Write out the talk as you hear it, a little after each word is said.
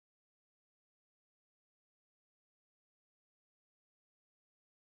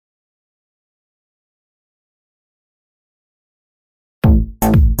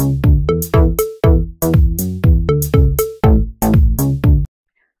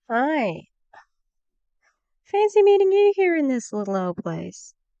Hi. Fancy meeting you here in this little old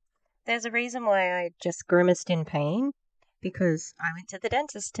place. There's a reason why I just grimaced in pain because I went to the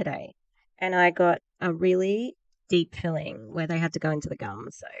dentist today and I got a really deep filling where they had to go into the gum.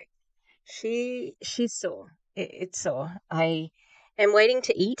 So she's sore. It's sore. I am waiting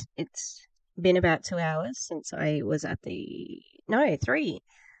to eat. It's been about 2 hours since I was at the no 3.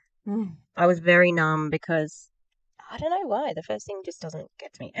 I was very numb because I don't know why. The first thing just doesn't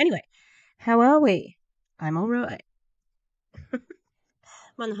get to me. Anyway, how are we? I'm all right. I'm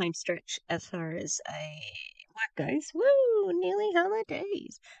on the home stretch as far as a work goes. Woo! Nearly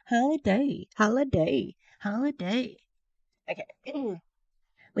holidays. Holiday, holiday, holiday. Okay.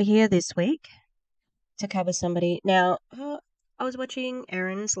 We're here this week to cover somebody. Now, I was watching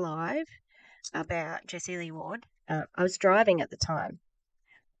Erin's live about Jessie Lee Ward. I was driving at the time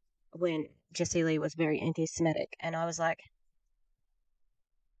when Jessie Lee was very anti Semitic, and I was like,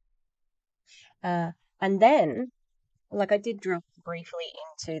 uh, and then, like, I did drop briefly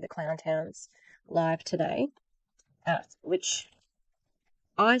into the Clown Towns live today, which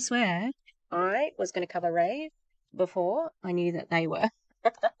I swear I was going to cover rave before I knew that they were.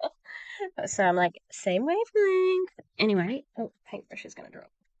 So I'm like, same wavelength. Anyway, oh, paintbrush is going to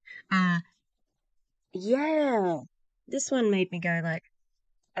drop. Uh, yeah, this one made me go like,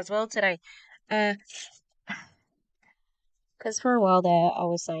 as well today. Uh, because for a while there, I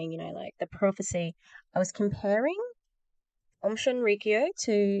was saying, like the prophecy, I was comparing Om Shinrikyo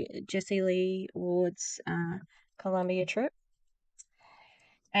to Jessie Lee Ward's Columbia trip,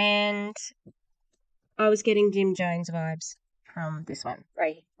 and I was getting Jim Jones vibes from this one.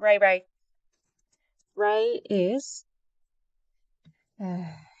 Ray. Ray is,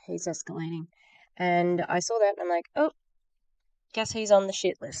 he's escalating. And I saw that and I'm like, oh, guess he's on the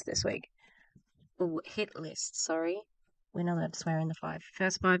shit list this week. Ooh, hit list, sorry. We're not allowed to swear in the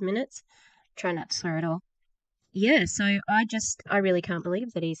first 5 minutes. Try not to swear at all. Yeah, so I really can't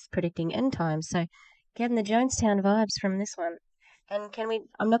believe that he's predicting end times. So getting the Jonestown vibes from this one. And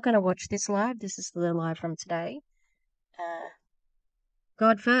I'm not going to watch this live. This is the live from today.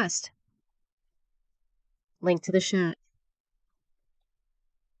 God first. Link to the shirt.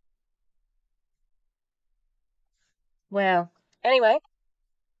 Well, anyway,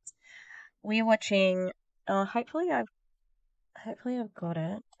 we're watching. Hopefully I've got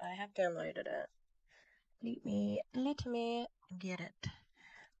it. I have downloaded it. Let me get it.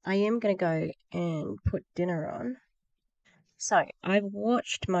 I am gonna go and put dinner on. So I've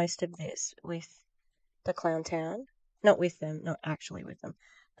watched most of this with the Clown Town. Not with them, not actually with them,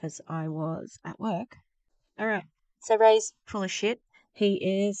 because I was at work. Alright. So Ray's full of shit. He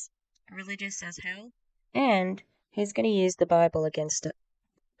is religious as hell. And he's gonna use the Bible against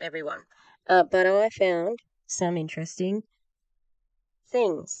everyone. But I found some interesting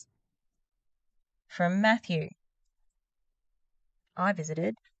things from Matthew. I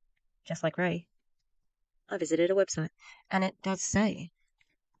visited, just like Ray, I visited a website, and it does say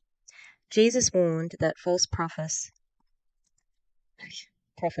Jesus warned that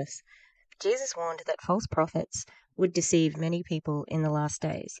prophets, Jesus warned that false prophets would deceive many people in the last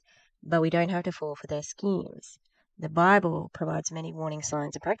days, but we don't have to fall for their schemes. The Bible provides many warning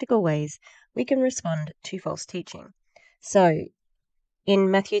signs and practical ways we can respond to false teaching. So, in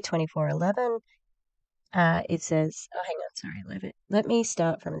Matthew 24:11, it says, oh, hang on, sorry, let me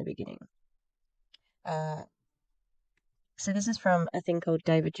start from the beginning. So this is from a thing called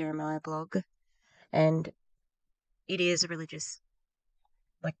David Jeremiah blog, and it is a religious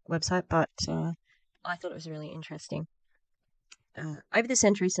website, but I thought it was really interesting. Over the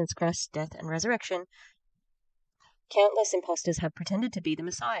centuries since Christ's death and resurrection, countless impostors have pretended to be the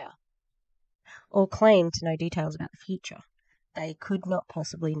Messiah, or claimed to know details about the future they could not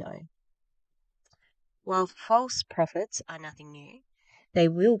possibly know. While false prophets are nothing new, they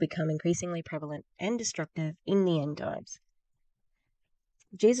will become increasingly prevalent and destructive in the end times.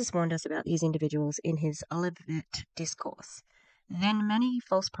 Jesus warned us about these individuals in his Olivet Discourse. Then many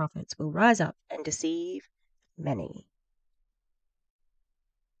false prophets will rise up and deceive many.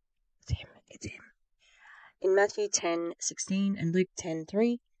 It's him. In Matthew 10:16 and Luke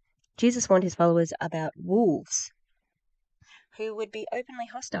 10:3, Jesus warned his followers about wolves who would be openly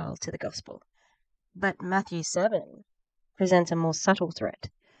hostile to the gospel. But Matthew 7 presents a more subtle threat.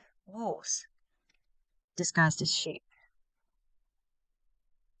 Wolves disguised as sheep.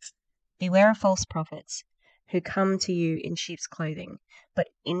 Beware of false prophets who come to you in sheep's clothing, but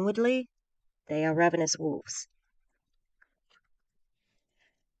inwardly they are ravenous wolves.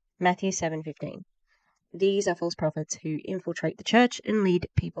 Matthew 7:15. These are false prophets who infiltrate the church and lead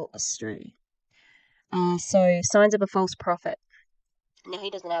people astray. So, signs of a false prophet. Now, he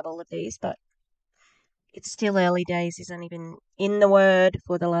doesn't have all of these, but it's still early days. He's only been in the Word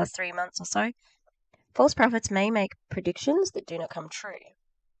for the last 3 months or so. False prophets may make predictions that do not come true.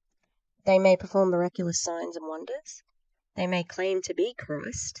 They may perform miraculous signs and wonders. They may claim to be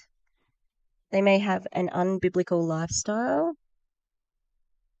Christ. They may have an unbiblical lifestyle.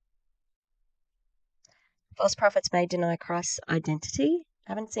 False prophets may deny Christ's identity.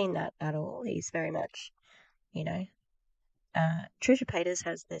 I haven't seen that at all. He's very much, Trisha Paytas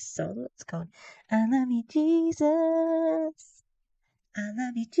has this song. It's called I Love You, Jesus. I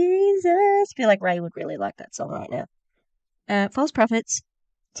love you, Jesus. I feel like Ray would really like that song right now. False prophets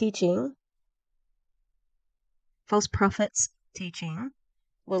teaching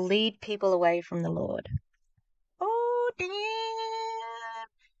will lead people away from the Lord. Oh,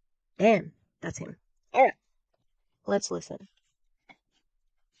 damn. That's him. All right. Let's listen.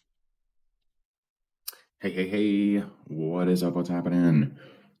 Hey. What is up? What's happening?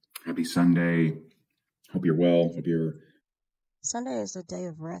 Happy Sunday. Hope you're well. Sunday is a day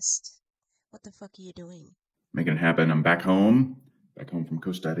of rest. What the fuck are you doing? Making it happen. I'm back home from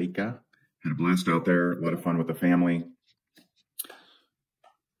Costa Rica. Had a blast out there. A lot of fun with the family.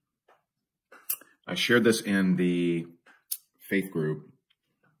 I shared this in the faith group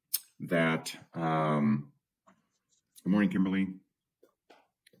that, good morning, Kimberly.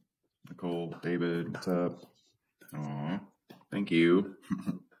 Nicole, David, what's up? Aw, thank you.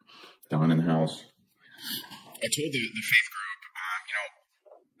 Don in the house. I told the faith group,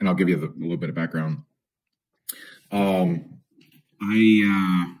 and I'll give you a little bit of background. I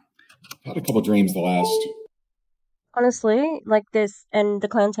had a couple dreams the last. Honestly, like this, and the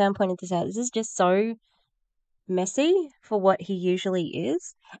Clown Town pointed this out, this is just so messy for what he usually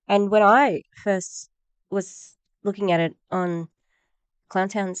is. And when I first was looking at it on Clown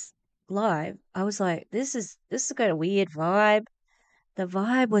Town's live, I was like, this has got a weird vibe. The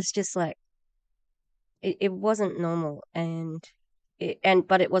vibe was just like, it wasn't normal,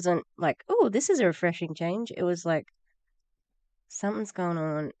 but it wasn't like, oh, this is a refreshing change. It was like, something's going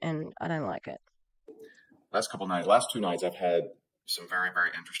on and I don't like it. Last 2 nights, I've had some very, very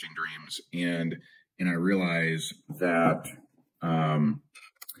interesting dreams, and I realize that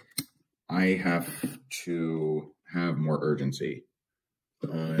I have to have more urgency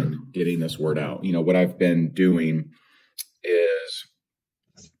on getting this word out. What I've been doing is.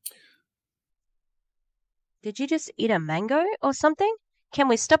 Did you just eat a mango or something? Can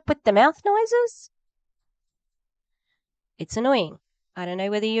we stop with the mouth noises? It's annoying. I don't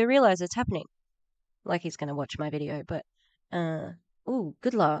know whether you realize it's happening. Like he's going to watch my video, but,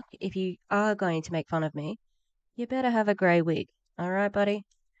 good luck. If you are going to make fun of me, you better have a grey wig. All right, buddy?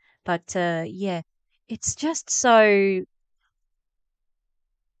 But, yeah, it's just so.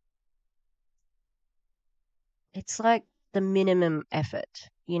 It's like the minimum effort,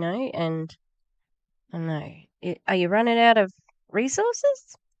 and I don't know. Are you running out of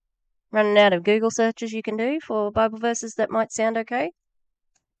resources? Running out of Google searches you can do for Bible verses that might sound okay?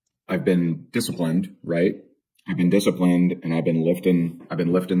 I've been disciplined, right? I've been disciplined, and I've been lifting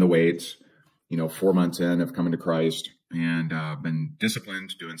the weights, 4 months in of coming to Christ, and been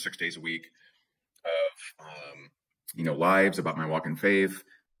disciplined, doing 6 days a week of, lives about my walk in faith.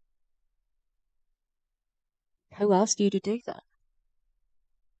 Who asked you to do that?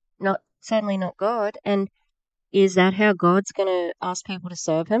 Certainly not God. And is that how God's going to ask people to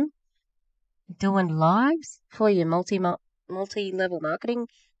serve him? Doing lives for your multi-level marketing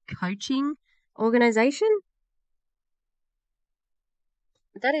coaching organization?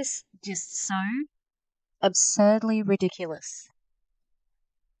 That is just so absurdly ridiculous.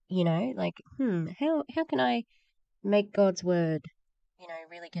 How can I make God's word,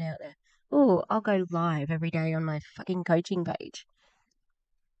 really get out there? Oh, I'll go live every day on my fucking coaching page.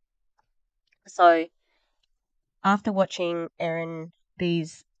 So, after watching Erin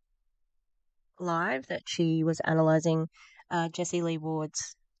B's live that she was analysing Jessie Lee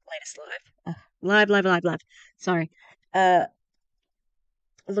Ward's latest live. Sorry.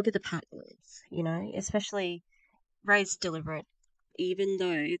 Look at the patterns, especially Ray's deliberate. Even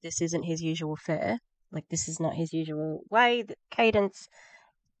though this isn't his usual fare, like this is not his usual way, the cadence,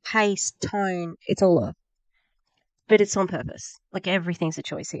 pace, tone, it's all off. But it's on purpose. Like everything's a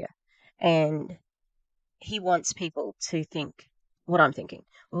choice here. And he wants people to think what I'm thinking.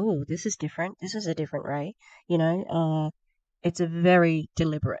 Oh, this is different. This is a different Ray. It's a very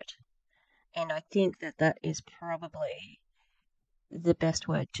deliberate. And I think that is probably the best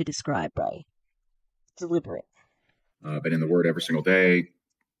word to describe Ray. Deliberate. Been in the Word every single day.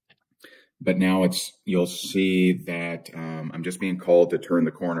 But now you'll see that I'm just being called to turn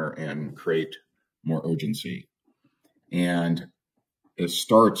the corner and create more urgency. And it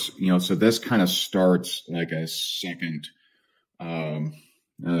starts, so this kind of starts like a second, I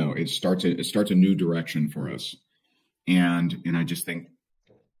don't know, it starts a new direction for us. And I just think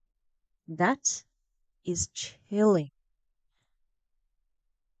That is chilling.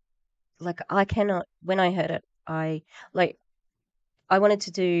 Like, I cannot, when I heard it, like, I wanted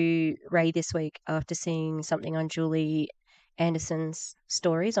to do Ray this week after seeing something on Julie Anderson's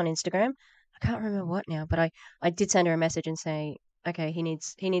stories on Instagram. I can't remember what now, but I did send her a message and say, okay, he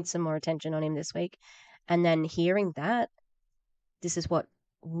needs some more attention on him this week. And then hearing that, this is what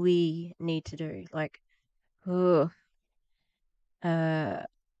we need to do. Like, ugh, uh,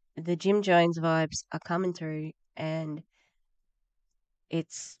 the Jim Jones vibes are coming through, and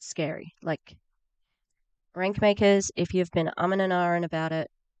it's scary. Like, rank makers, if you've been umming and ahhing about it,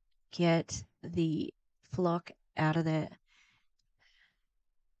 get the flock out of there.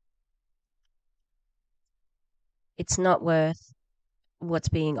 It's not worth what's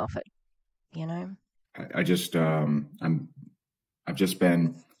being offered, you know? I just I've just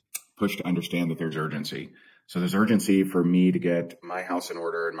been pushed to understand that there's urgency. So there's urgency for me to get my house in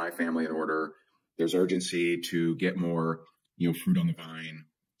order and my family in order. There's urgency to get more, fruit on the vine,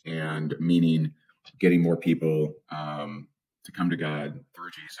 and meaning getting more people to come to God through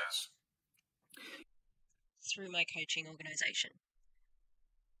Jesus. Through my coaching organization.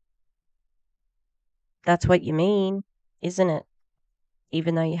 That's what you mean, isn't it?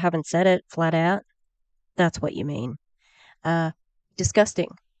 Even though you haven't said it flat out, that's what you mean. Disgusting.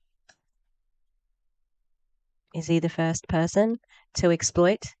 Is he the first person to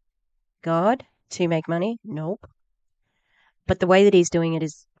exploit God to make money? Nope. But the way that he's doing it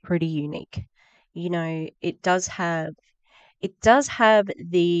is pretty unique. It does have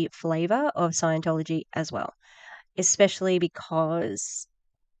the flavor of Scientology as well, especially because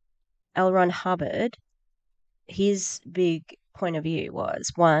L. Ron Hubbard, his big point of view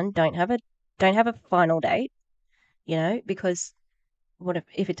was, one, don't have a final date, because what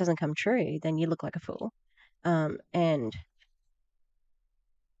if it doesn't come true, then you look like a fool. And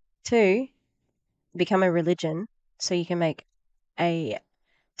two, become a religion so you can make a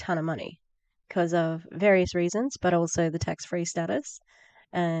ton of money because of various reasons, but also the tax-free status.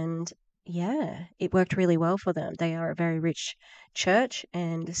 And yeah, it worked really well for them. They are a very rich church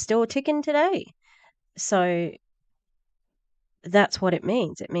and still ticking today. So that's what it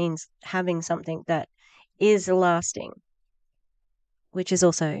means. It means having something that is lasting, which is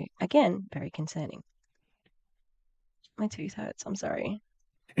also, again, very concerning. My tooth hurts. I'm sorry.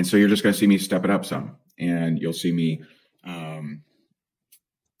 And so you're just going to see me step it up some, and you'll see me,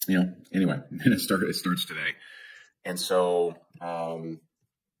 anyway, and it starts today. And so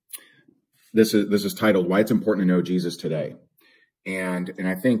this is titled "Why It's Important to Know Jesus Today." And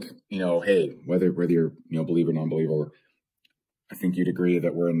I think, hey, whether you're, believer, non-believer, I think you'd agree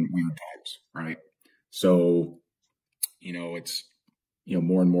that we're in weird times, right? So, it's,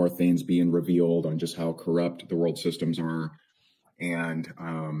 more and more things being revealed on just how corrupt the world systems are. And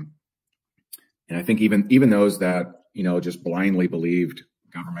I think even those that, just blindly believed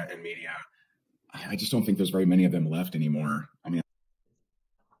government and media, I just don't think there's very many of them left anymore. I mean,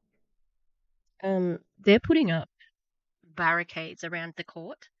 they're putting up barricades around the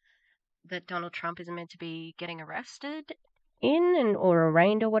court that Donald Trump is meant to be getting arrested in or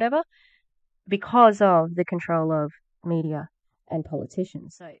arraigned or whatever because of the control of media and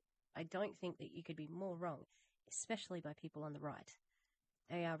politicians. So I don't think that you could be more wrong, especially by people on the right.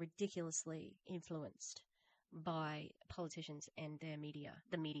 They are ridiculously influenced by politicians and their media,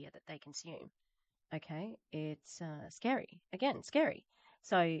 the media that they consume. Okay, it's scary. Again, scary.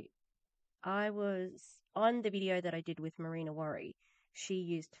 So I was on the video that I did with Marina Worry. She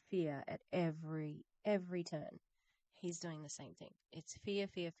used fear at every turn. He's doing the same thing. It's fear,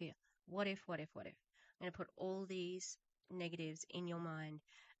 fear, fear. What if, what if, what if? I'm going to put all these negatives in your mind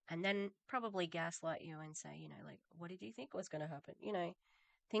and then probably gaslight you and say, like, what did you think was going to happen?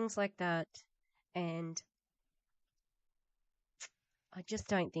 Things like that. And I just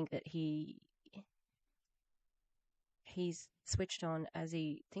don't think that he's switched on as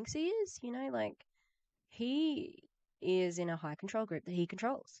he thinks he is, like he is in a high control group that he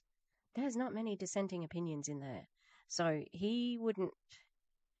controls. There's not many dissenting opinions in there. So he wouldn't,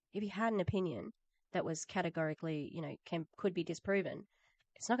 if he had an opinion that was categorically, could be disproven,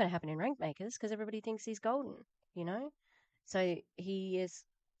 it's not going to happen in rank makers because everybody thinks he's golden, So he is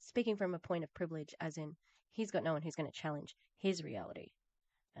speaking from a point of privilege, as in he's got no one who's going to challenge his reality,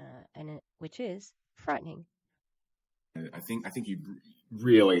 which is frightening. I think you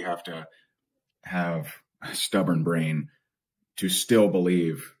really have to have a stubborn brain to still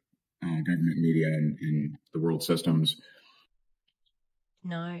believe government, media, and the world systems.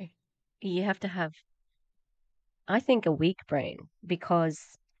 No, you have to have, I think, a weak brain because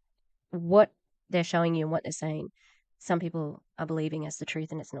what they're showing you and what they're saying, some people are believing as the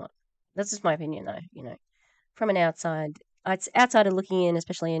truth and it's not. That's just my opinion, though. From an it's outsider looking in,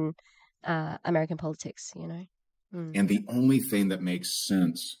 especially in American politics. Mm. And the only thing that makes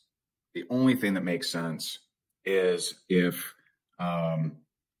sense, is if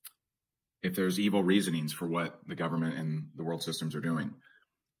there's evil reasonings for what the government and the world systems are doing.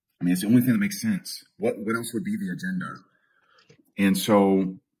 I mean, it's the only thing that makes sense. What else would be the agenda? And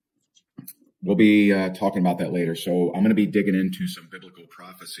so we'll be talking about that later. So I'm going to be digging into some biblical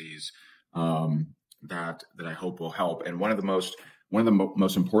prophecies that I hope will help. And one of the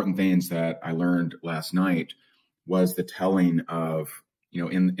most important things that I learned last night was the telling of,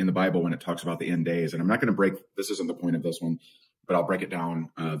 in the Bible when it talks about the end days. And I'm not going to this isn't the point of this one, but I'll break it down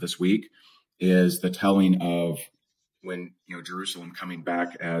this week, is the telling of when, Jerusalem coming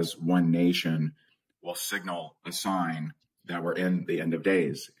back as one nation will signal a sign that we're in the end of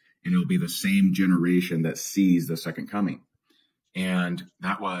days. And it'll be the same generation that sees the second coming. And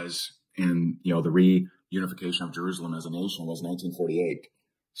that was in, the reunification of Jerusalem as a nation was 1948.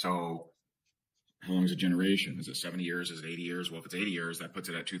 So how long is a generation? Is it 70 years? Is it 80 years? Well, if it's 80 years, that puts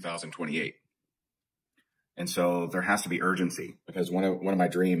it at 2028. And so there has to be urgency, because one of my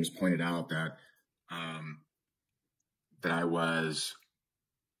dreams pointed out that that I was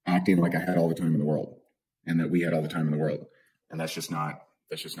acting like I had all the time in the world, and that we had all the time in the world, and that's just not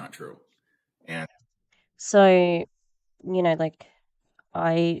true. And So, like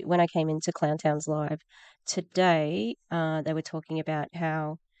when I came into Clowntown's Live today, they were talking about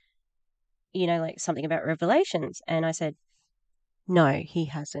how, like something about Revelations, and I said, no, he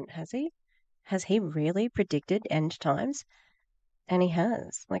hasn't, has he? Has he really predicted end times? And he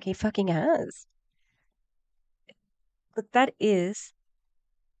has. Like, he fucking has. Look, that is,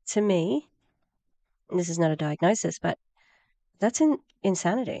 to me, and this is not a diagnosis, but that's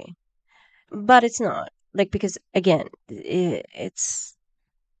insanity. But it's not. Like, because, again, it's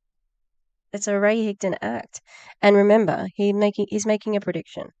a Ray Higdon act. And remember, he's making a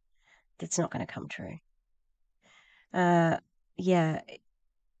prediction that's not going to come true. Yeah.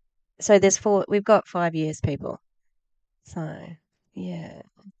 So we've got 5 years, people. So, yeah.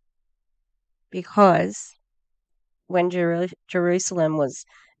 Because when Jerusalem was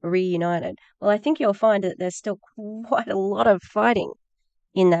reunited, well, I think you'll find that there's still quite a lot of fighting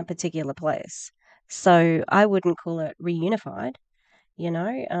in that particular place. So I wouldn't call it reunified,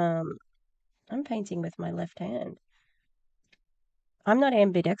 I'm painting with my left hand. I'm not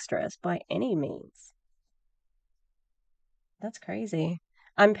ambidextrous by any means. That's crazy.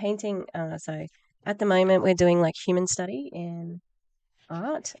 I'm painting, so at the moment we're doing like human study in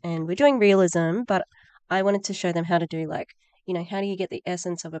art, and we're doing realism, but I wanted to show them how to do like, how do you get the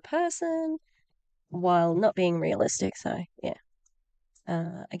essence of a person while not being realistic. So yeah,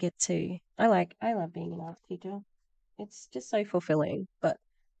 I love being an art teacher. It's just so fulfilling, but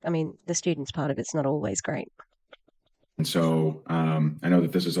I mean, the students part of it's not always great. And so I know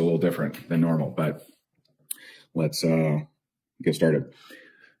that this is a little different than normal, but let's get started.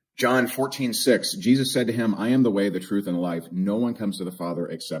 John 14:6, Jesus said to him, I am the way, the truth, and the life. No one comes to the Father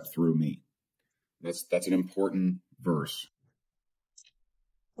except through me. That's an important verse.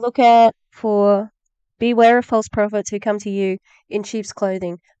 Look out for, beware of false prophets who come to you in sheep's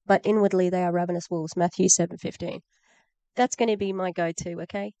clothing, but inwardly they are ravenous wolves. Matthew 7:15. That's going to be my go-to,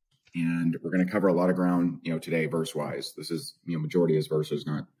 okay? And we're going to cover a lot of ground, today, verse-wise. This is, majority is verses,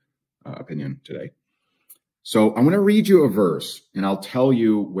 not opinion today. So I'm going to read you a verse, and I'll tell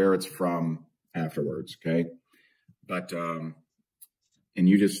you where it's from afterwards, okay? But and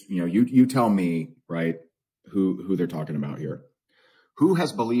you just, you tell me, right, who they're talking about here. Who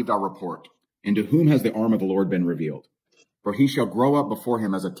has believed our report, and to whom has the arm of the Lord been revealed? For he shall grow up before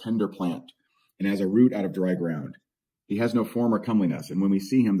him as a tender plant, and as a root out of dry ground. He has no form or comeliness, and when we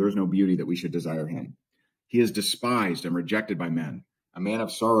see him, there is no beauty that we should desire him. He is despised and rejected by men, a man of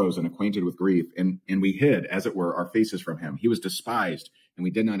sorrows and acquainted with grief, and we hid, as it were, our faces from him. He was despised, and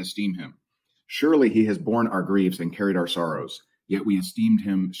we did not esteem him. Surely he has borne our griefs and carried our sorrows, yet we esteemed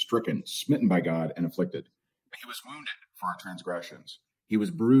him stricken, smitten by God, and afflicted. But he was wounded for our transgressions. He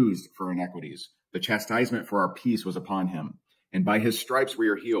was bruised for our iniquities. The chastisement for our peace was upon him, and by his stripes we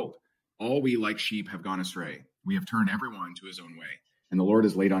are healed. All we like sheep have gone astray. We have turned everyone to his own way, and the Lord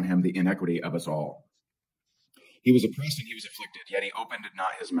has laid on him the iniquity of us all. He was oppressed and he was afflicted, yet he opened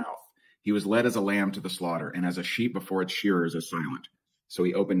not his mouth. He was led as a lamb to the slaughter, and as a sheep before its shearers is silent, so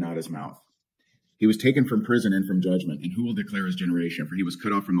he opened not his mouth. He was taken from prison and from judgment, and who will declare his generation? For he was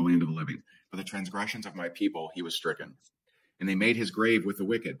cut off from the land of the living. For the transgressions of my people he was stricken. And they made his grave with the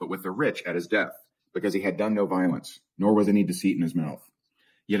wicked, but with the rich at his death, because he had done no violence, nor was any deceit in his mouth.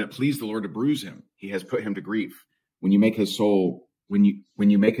 Yet it pleased the Lord to bruise him. He has put him to grief. When you make his soul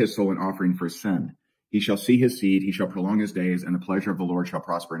an offering for sin, he shall see his seed, he shall prolong his days, and the pleasure of the Lord shall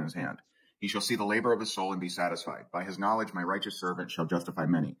prosper in his hand. He shall see the labor of his soul and be satisfied. By his knowledge my righteous servant shall justify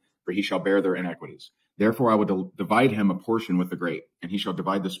many, for he shall bear their iniquities. Therefore I will divide him a portion with the great, and he shall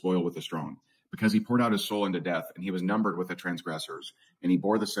divide the spoil with the strong. Because he poured out his soul into death, and he was numbered with the transgressors, and he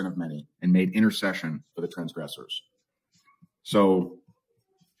bore the sin of many, and made intercession for the transgressors. So,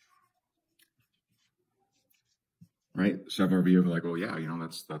 right, several of you are like, well, yeah,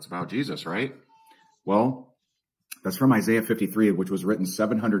 that's about Jesus, right? Well, that's from Isaiah 53, which was written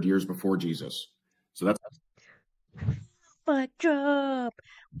 700 years before Jesus. So that's... Mic drop!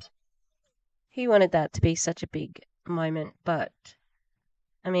 He wanted that to be such a big moment, but...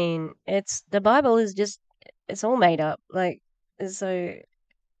 I mean, the Bible is just, it's all made up. Like, so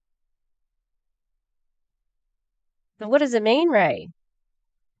what does it mean, Ray?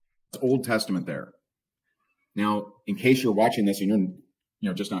 Old Testament there. Now, in case you're watching this and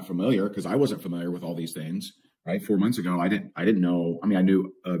you're, just not familiar, because I wasn't familiar with all these things, right? 4 months ago, I didn't know, I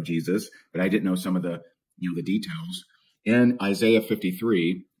knew of Jesus, but I didn't know some of the, the details. In Isaiah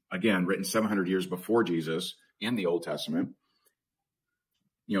 53, again, written 700 years before Jesus in the Old Testament,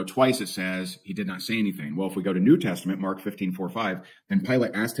 twice it says he did not say anything. Well, if we go to New Testament, Mark 15:4-5, then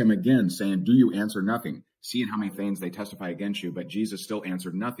Pilate asked him again, saying, do you answer nothing? Seeing how many things they testify against you, but Jesus still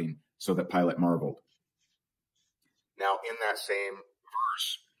answered nothing, so that Pilate marveled. Now, in that same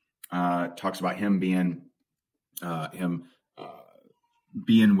verse, talks about him being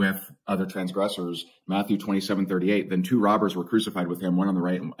with other transgressors. Matthew 27:38, then 2 robbers were crucified with him, one on the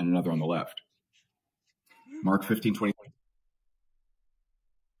right and another on the left. Mark 15:20.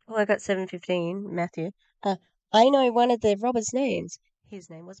 Well, I got 7:15, Matthew. I know one of the robbers' names. His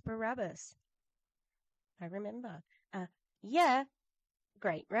name was Barabbas. I remember. Yeah.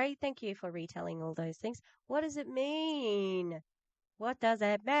 Great, Ray. Thank you for retelling all those things. What does it mean? What does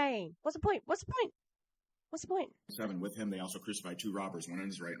it mean? What's the point? What's the point? What's the point? 7, with him they also crucified 2 robbers, one on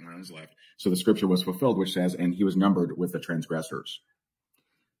his right and one on his left. So the scripture was fulfilled, which says, and he was numbered with the transgressors.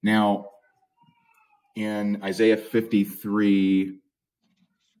 Now, in Isaiah 53:9,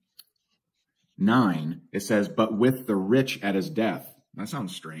 it says, but with the rich at his death. That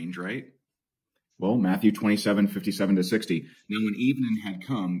sounds strange, right? Well, Matthew 27:57-60. Now, when evening had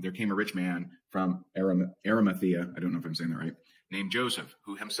come, there came a rich man from Arimathea, I don't know if I'm saying that right, named Joseph,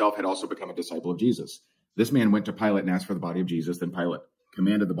 who himself had also become a disciple of Jesus. This man went to Pilate and asked for the body of Jesus. Then Pilate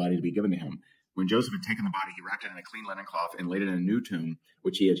commanded the body to be given to him. When Joseph had taken the body, he wrapped it in a clean linen cloth and laid it in a new tomb,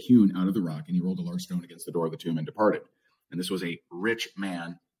 which he had hewn out of the rock, and he rolled a large stone against the door of the tomb and departed. And this was a rich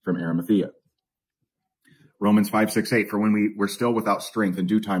man from Arimathea. Romans 5:6-8, for when we were still without strength, in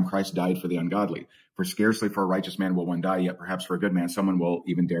due time Christ died for the ungodly. For scarcely for a righteous man will one die, yet perhaps for a good man someone will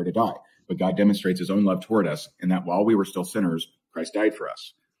even dare to die. But God demonstrates his own love toward us, in that while we were still sinners, Christ died for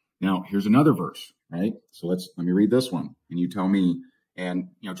us. Now, here's another verse, right? So let me read this one, and you tell me, and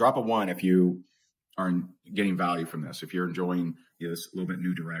drop a 1 if you are getting value from this, if you're enjoying this little bit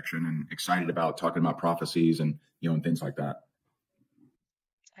new direction and excited about talking about prophecies and and things like that.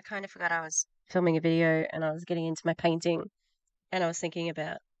 I kind of forgot I was filming a video and I was getting into my painting and I was thinking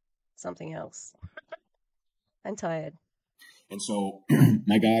about something else. I'm tired. And so,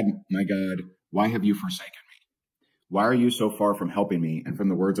 my God, why have you forsaken me? Why are you so far from helping me and from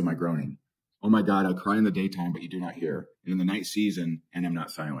the words of my groaning? Oh my God, I cry in the daytime, but you do not hear, and in the night season, and am not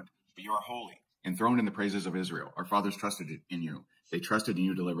silent. But you are holy, enthroned in the praises of Israel. Our fathers trusted in you. They trusted in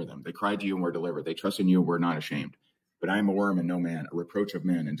you to deliver them. They cried to you and were delivered. They trusted in you and were not ashamed. But I am a worm and no man, a reproach of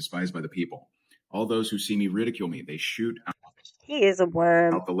men and despised by the people. All those who see me ridicule me. They shoot out He is a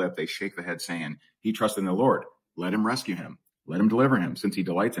worm. the lip. They shake the head, saying, he trusts in the Lord. Let him rescue him. Let him deliver him, since he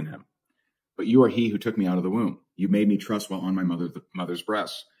delights in him. But you are he who took me out of the womb. You made me trust while on my mother's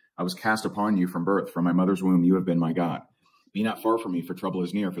breast. I was cast upon you from birth. From my mother's womb you have been my God. Be not far from me, for trouble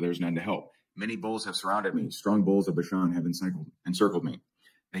is near, for there is none to help. Many bulls have surrounded me. Strong bulls of Bashan have encircled me.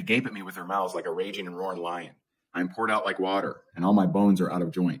 They gape at me with their mouths like a raging and roaring lion. I am poured out like water, and all my bones are out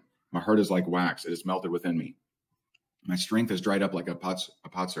of joint. My heart is like wax. It is melted within me. My strength is dried up like a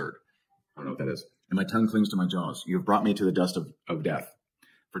potsherd. I don't know what that is. And my tongue clings to my jaws. You have brought me to the dust of death.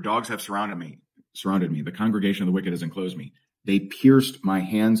 For dogs have surrounded me. The congregation of the wicked has enclosed me. They pierced my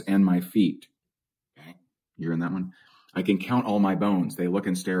hands and my feet. Okay, you're in that one. I can count all my bones. They look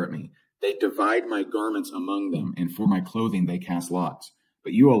and stare at me. They divide my garments among them, and for my clothing they cast lots.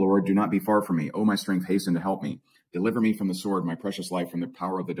 But you, O Lord, do not be far from me. O my strength, hasten to help me. Deliver me from the sword, my precious life from the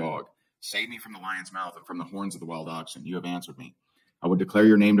power of the dog. Save me from the lion's mouth and from the horns of the wild oxen. You have answered me. I will declare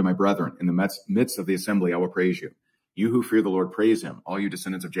your name to my brethren. In the midst of the assembly, I will praise you. You who fear the Lord, praise him. All you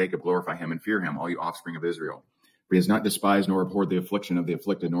descendants of Jacob, glorify him and fear him, all you offspring of Israel. For he has not despised nor abhorred the affliction of the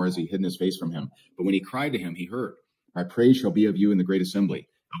afflicted, nor has he hidden his face from him. But when he cried to him, he heard. My praise shall be of you in the great assembly.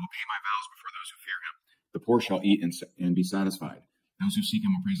 I will pay my vows before those who fear him. The poor shall eat and be satisfied. Those who seek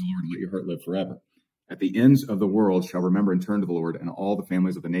him will praise the Lord, and let your heart live forever. At the ends of the world shall remember and turn to the Lord, and all the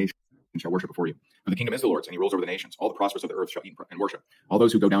families of the nations shall worship before you. For the kingdom is the Lord's, and he rules over the nations. All the prosperous of the earth shall eat and worship. All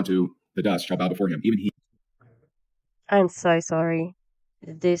those who go down to the dust shall bow before him. Even he. I'm so sorry.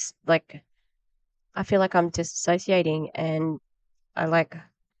 This, like, I feel like I'm disassociating, and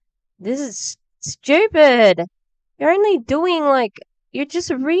this is stupid. You're only doing, you're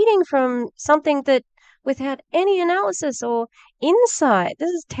just reading from something that without any analysis or insight. This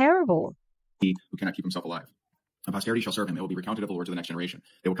is terrible. He who cannot keep himself alive. And posterity shall serve him. It will be recounted of the Lord to the next generation.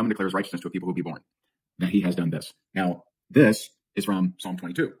 They will come and declare his righteousness to a people who will be born. That he has done this. Now, this is from Psalm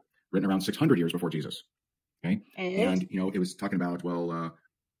 22, written around 600 years before Jesus. Okay? And it was talking about,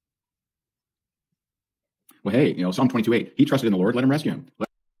 hey, Psalm 22:8. He trusted in the Lord, let him rescue him.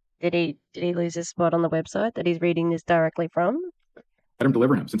 Did he lose his spot on the website that he's reading this directly from? Let him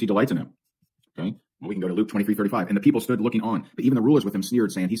deliver him, since he delights in him. Okay? Well, we can go to Luke 23:35. And the people stood looking on, but even the rulers with him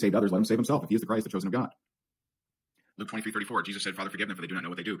sneered, saying, he saved others, let him save himself, if he is the Christ, the chosen of God. Luke 23:34. Jesus said, Father, forgive them, for they do not know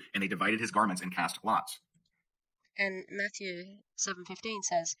what they do. And they divided his garments and cast lots. And Matthew 7:15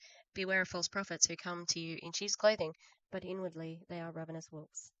 says, beware of false prophets who come to you in sheep's clothing, but inwardly they are ravenous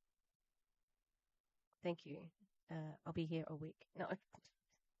wolves. Thank you. I'll be here a week. No.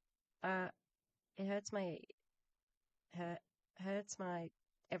 It hurts my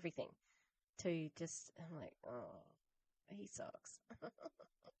everything to just, I'm like, oh, he sucks.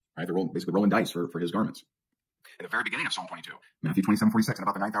 Right, they're basically rolling dice for his garments. In the very beginning of Psalm 22, Matthew 27:46, and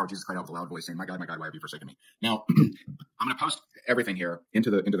about the ninth hour, Jesus cried out with a loud voice, saying, my God, why have you forsaken me? Now, I'm going to post everything here into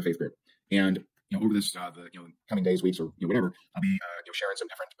the faith group, and over this coming days, weeks, or whatever, I'll be sharing some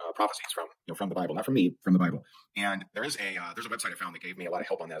different prophecies from the Bible, not from me, from the Bible. And there's a website I found that gave me a lot of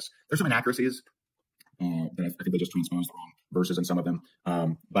help on this. There's some inaccuracies. That I think they just transposed the wrong verses in some of them.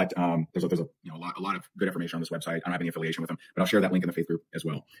 But there's a lot of good information on this website. I don't have any affiliation with them, but I'll share that link in the faith group as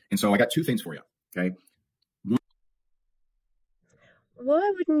well. And so I got two things for you. Okay.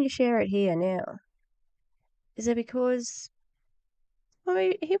 Why wouldn't you share it here now? Is it because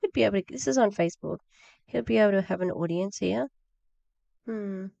he would be able to? This is on Facebook. He'll be able to have an audience here.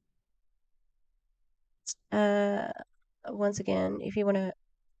 Once again, if you want to,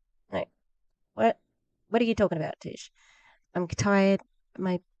 no, what are you talking about, Tish? I'm tired.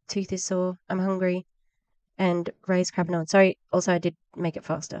 My tooth is sore. I'm hungry. And Ray's crapping on. Sorry. Also, I did make it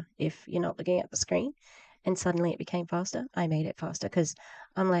faster. If you're not looking at the screen, and suddenly it became faster, I made it faster because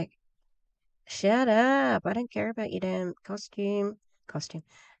I'm like, shut up! I don't care about your damn costume.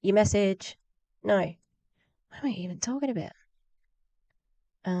 Your message. No. What am I even talking about?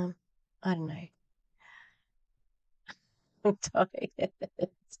 I don't know. I'm tired.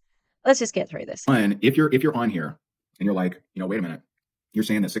 Let's just get through this. And if you're on here and you're like, wait a minute, you're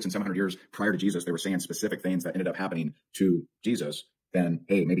saying that 600 and 700 years prior to Jesus, they were saying specific things that ended up happening to Jesus, then,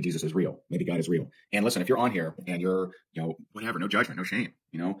 hey, maybe Jesus is real. Maybe God is real. And listen, if you're on here and you're, whatever, no judgment, no shame,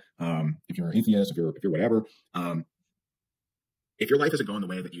 if you're an atheist, if you're whatever, if your life isn't going the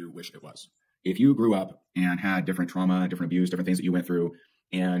way that you wish it was, if you grew up and had different trauma, different abuse, different things that you went through,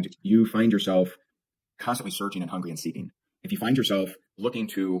 and you find yourself constantly searching and hungry and seeking, if you find yourself looking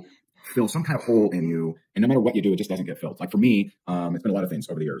to fill some kind of hole in you, and no matter what you do, it just doesn't get filled. Like for me, it's been a lot of things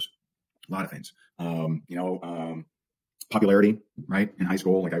over the years, a lot of things. Popularity, right? In high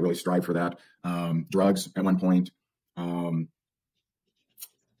school, like I really strived for that. Drugs at one point,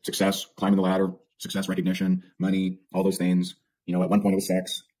 success, climbing the ladder, success, recognition, money, all those things. At one point it was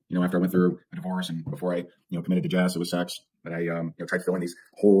sex. After I went through a divorce and before I, committed to Jess, it was sex that I, tried filling these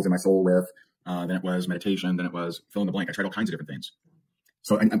holes in my soul with. Then it was meditation. Then it was fill in the blank. I tried all kinds of different things.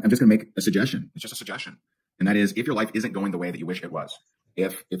 So I'm just going to make a suggestion. It's just a suggestion. And that is, if your life isn't going the way that you wish it was,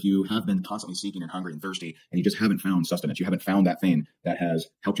 if you have been constantly seeking and hungry and thirsty and you just haven't found sustenance, you haven't found that thing that has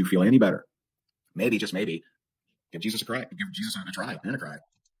helped you feel any better, maybe, just maybe, give Jesus a try. Give Jesus a try and a cry.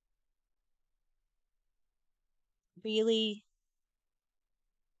 Really?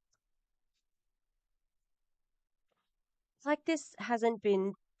 Like this hasn't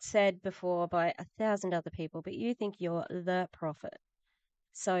been said before by 1,000 other people, but you think you're the prophet.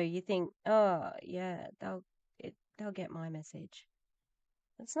 So you think, oh yeah, they'll get my message.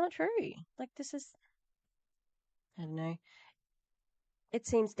 That's not true. Like this is, I don't know. It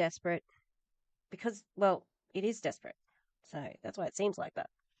seems desperate because, well, it is desperate. So that's why it seems like that.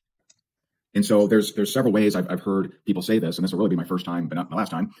 And so there's several ways I've heard people say this, and this will really be my first time, but not my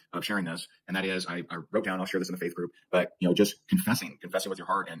last time of sharing this. And that is, I wrote down, I'll share this in the faith group, but just confessing with your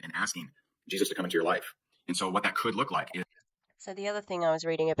heart and asking Jesus to come into your life. And so what that could look like is. So the other thing I was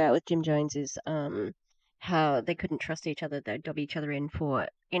reading about with Jim Jones is how they couldn't trust each other. They'd dob each other in for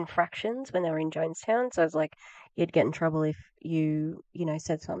infractions when they were in Jonestown. So it's like you'd get in trouble if you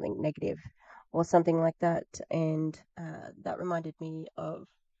said something negative or something like that. And that reminded me of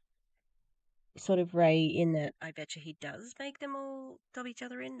sort of Ray in that I bet you he does make them all dob each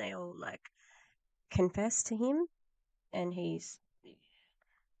other in. They all like confess to him, and he's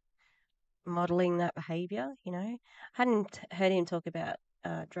modeling that behavior. Hadn't heard him talk about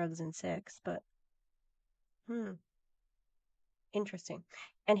drugs and sex, but interesting.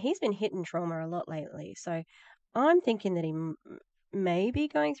 And he's been hit in trauma a lot lately, so I'm thinking that he may be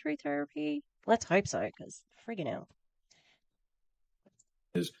going through therapy. Let's hope so, because friggin' hell.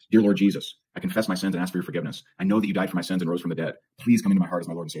 Is, dear Lord Jesus, I confess my sins and ask for your forgiveness. I know that you died for my sins and rose from the dead. Please come into my heart as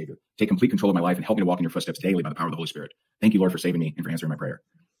my Lord and Savior. Take complete control of my life and help me to walk in your footsteps daily by the power of the Holy Spirit. Thank you, Lord, for saving me and for answering my prayer.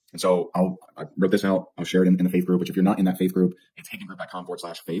 And so I wrote this out. I'll share it in the faith group, which if you're not in that faith group, it's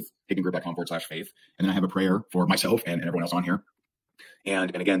higdongroup.com/faith, higdongroup.com/faith. And then I have a prayer for myself and everyone else on here.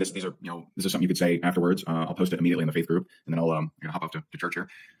 And again, this is something you could say afterwards. I'll post it immediately in the faith group, and then I'll hop off to church here.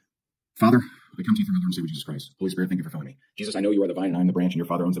 Father, I come to you through the Lord and Savior Jesus Christ. Holy Spirit, thank you for filling me. Jesus, I know you are the vine and I'm the branch and your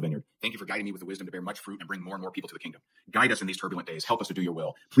Father owns the vineyard. Thank you for guiding me with the wisdom to bear much fruit and bring more and more people to the kingdom. Guide us in these turbulent days. Help us to do your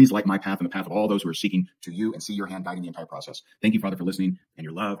will. Please light my path and the path of all those who are seeking to you and see your hand guiding the entire process. Thank you, Father, for listening and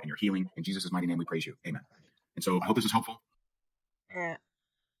your love and your healing. In Jesus' mighty name we praise you. Amen. And so I hope this is helpful. Yeah.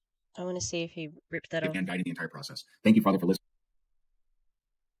 I want to see if he ripped that off. And guiding the entire process. Thank you, Father, for listening.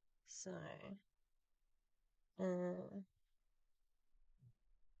 So,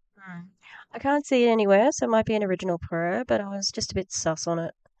 I can't see it anywhere, so it might be an original prayer, but I was just a bit sus on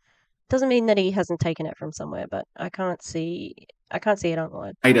it. Doesn't mean that he hasn't taken it from somewhere, but I can't see it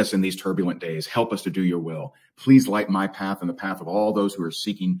online. Guide us in these turbulent days. Help us to do your will. Please light my path and the path of all those who are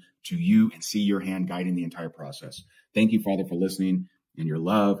seeking to you and see your hand guiding the entire process. Thank you, Father, for listening and your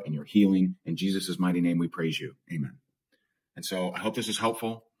love and your healing. In Jesus' mighty name we praise you. Amen. And so I hope this is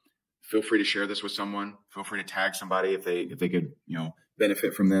helpful. Feel free to share this with someone. Feel free to tag somebody if they could,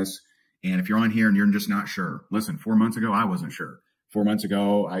 benefit from this. And if you're on here and you're just not sure, listen, 4 months ago, I wasn't sure. 4 months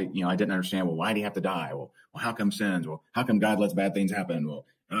ago, I didn't understand. Well, why do you have to die? Well, how come sins? Well, how come God lets bad things happen? Well,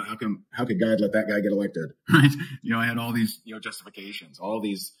 how could God let that guy get elected? Right? I had all these, justifications, all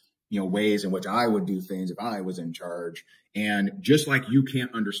these, ways in which I would do things if I was in charge. And just like you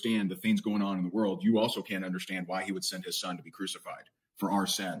can't understand the things going on in the world, you also can't understand why he would send his son to be crucified for our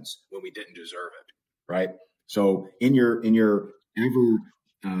sins when we didn't deserve it. Right? So in your ever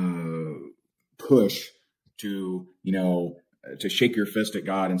push to, to shake your fist at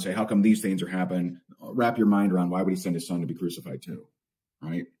God and say, how come these things are happening? Wrap your mind around why would he send his son to be crucified too?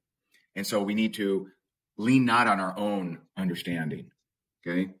 Right? And so we need to lean not on our own understanding.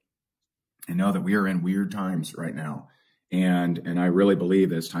 Okay. And know that we are in weird times right now. And I really believe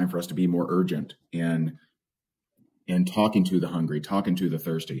that it's time for us to be more urgent in talking to the hungry, talking to the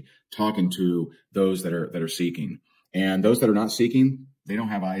thirsty, talking to those that are seeking. And those that are not seeking, they don't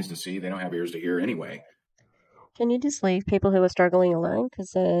have eyes to see. They don't have ears to hear anyway. Can you just leave people who are struggling alone?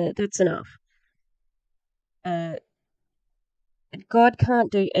 Because that's enough. God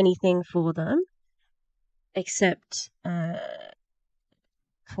can't do anything for them except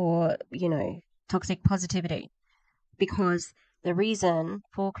for, toxic positivity. Because the reason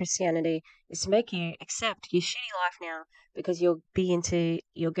for Christianity is to make you accept your shitty life now because you'll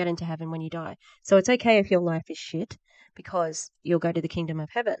get into heaven when you die. So it's okay if your life is shit because you'll go to the kingdom of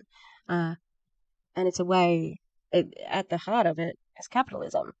heaven. And it's a way, at the heart of it is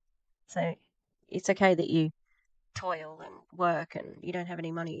capitalism. So it's okay that you toil and work and you don't have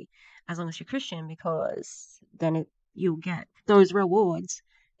any money as long as you're Christian, because then you'll get those rewards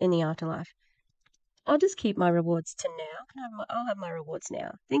in the afterlife. I'll just keep my rewards to now. I'll have my rewards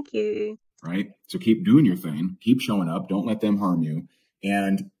now. Thank you. Right? So keep doing your thing. Keep showing up. Don't let them harm you.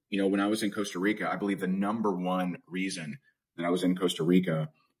 And, when I was in Costa Rica, I believe the number one reason that I was in Costa Rica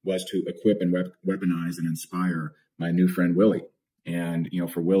was to equip and weaponize and inspire my new friend, Willie. And,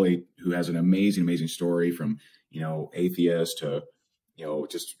 for Willie, who has an amazing, amazing story from, atheist to,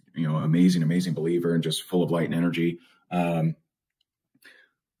 just, amazing believer and just full of light and energy. I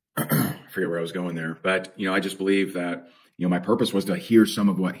forget where I was going there, but, I just believe that, my purpose was to hear some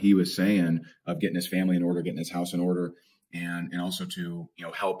of what he was saying of getting his family in order, getting his house in order, and also to,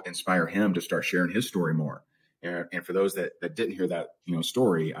 help inspire him to start sharing his story more. And for those that didn't hear that,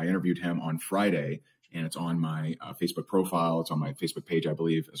 story, I interviewed him on Friday, and it's on my Facebook profile. It's on my Facebook page, I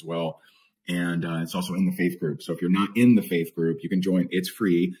believe, as well. And it's also in the faith group. So if you're not in the faith group, you can join. It's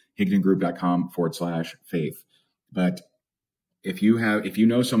free, higdongroup.com/faith. But if you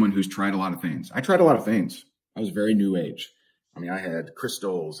know someone who's tried a lot of things, I tried a lot of things. I was very new age. I mean, I had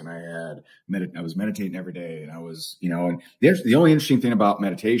crystals and I was meditating every day, and I was, and the only interesting thing about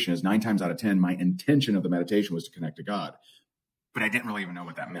meditation is 9 times out of 10, my intention of the meditation was to connect to God, but I didn't really even know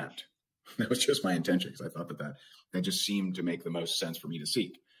what that meant. That was just my intention, because I thought that just seemed to make the most sense for me to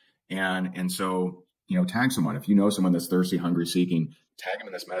seek. And so, tag someone. If you know someone that's thirsty, hungry, seeking, tag them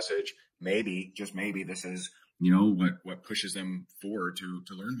in this message. Maybe, just maybe, this is, what pushes them forward to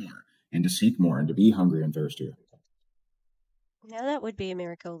learn more and to seek more and to be hungry and thirstier. Now that would be a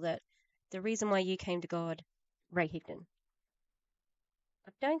miracle, that the reason why you came to God, Ray Higdon.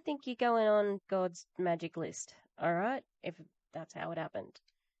 I don't think you're going on God's magic list, all right? If that's how it happened.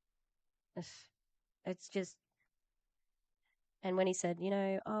 It's just... And when he said,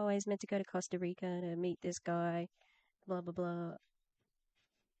 oh, I was meant to go to Costa Rica to meet this guy, blah, blah, blah.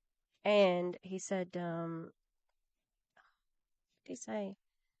 And he said, what did he say?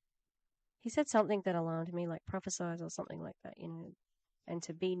 He said something that alarmed me, like prophesize or something like that, and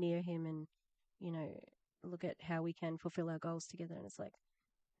to be near him and, look at how we can fulfill our goals together. And it's like,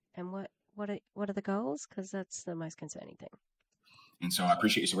 and what are the goals? Because that's the most concerning thing. And so I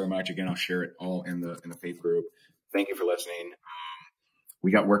appreciate you so very much. Again, I'll share it all in the faith group. Thank you for listening.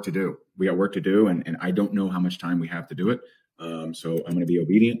 We got work to do. And I don't know how much time we have to do it. So I'm going to be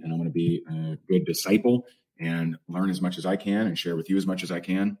obedient, and I'm going to be a good disciple and learn as much as I can and share with you as much as I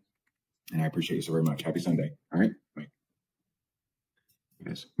can. And I appreciate you so very much. Happy Sunday. All right. Bye.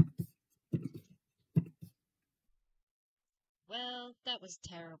 Yes. Well, that was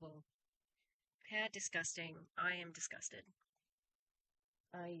terrible. How disgusting. I am disgusted.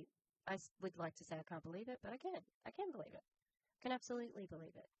 I would like to say I can't believe it, but I can. I can believe it. I can absolutely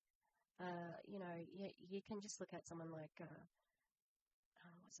believe it. You can just look at someone like,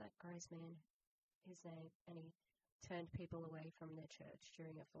 what's that guy's man? His name, and he turned people away from their church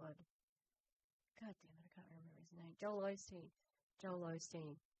during a flood. God damn it, I can't remember his name. Joel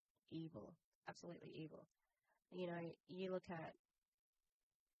Osteen. Evil. Absolutely evil. You look at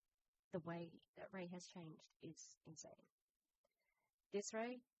the way that Ray has changed is insane. This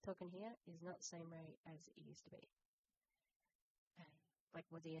Ray, talking here, is not the same Ray as it used to be. Like,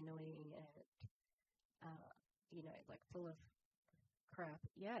 was he annoying and, like full of crap?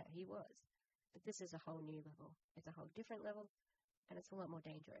 Yeah, he was. But this is a whole new level. It's a whole different level, and it's a lot more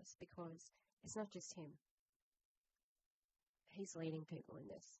dangerous, because it's not just him. He's leading people in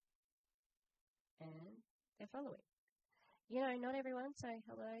this. And they're following. Not everyone say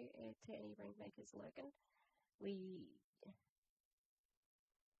hello to any Ringmakers lurking. We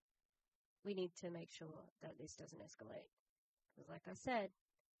need to make sure that this doesn't escalate. Because like I said,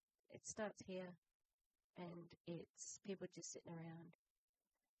 it starts here, and it's people just sitting around,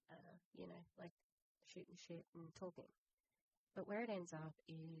 like shooting shit and talking. But where it ends up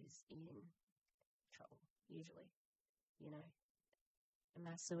is in trouble, usually. A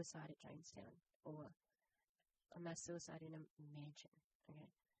mass suicide at Jamestown, or a mass suicide in a mansion.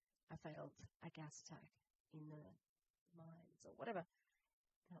 Okay, I failed a gas attack in the mines, or whatever.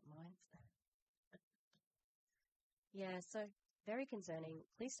 Not mines. Yeah, so very concerning.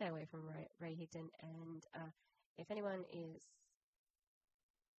 Please stay away from Ray Higdon, and if anyone is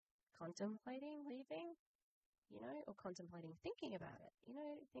contemplating leaving, or contemplating thinking about it,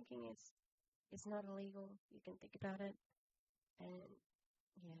 thinking it's not illegal, you can think about it, and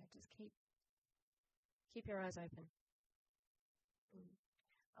yeah, just keep your eyes open.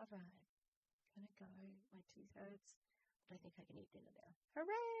 Alright, gonna go. My tooth hurts, but I think I can eat dinner now.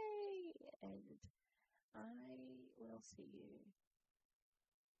 Hooray! And I will see you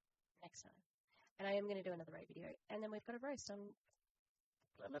next time. And I am going to do another Ray video. And then we've got a roast on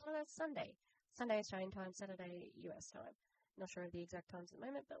Sunday. Sunday Australian time, Saturday US time. Not sure of the exact times at the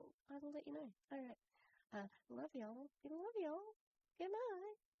moment, but I will let you know. Alright. Love y'all. Love y'all.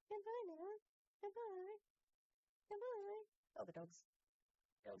 Goodbye. Goodbye now. Goodbye. Goodbye. Oh, the dogs.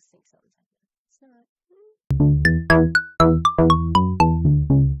 Dogs think something's happening. It's not.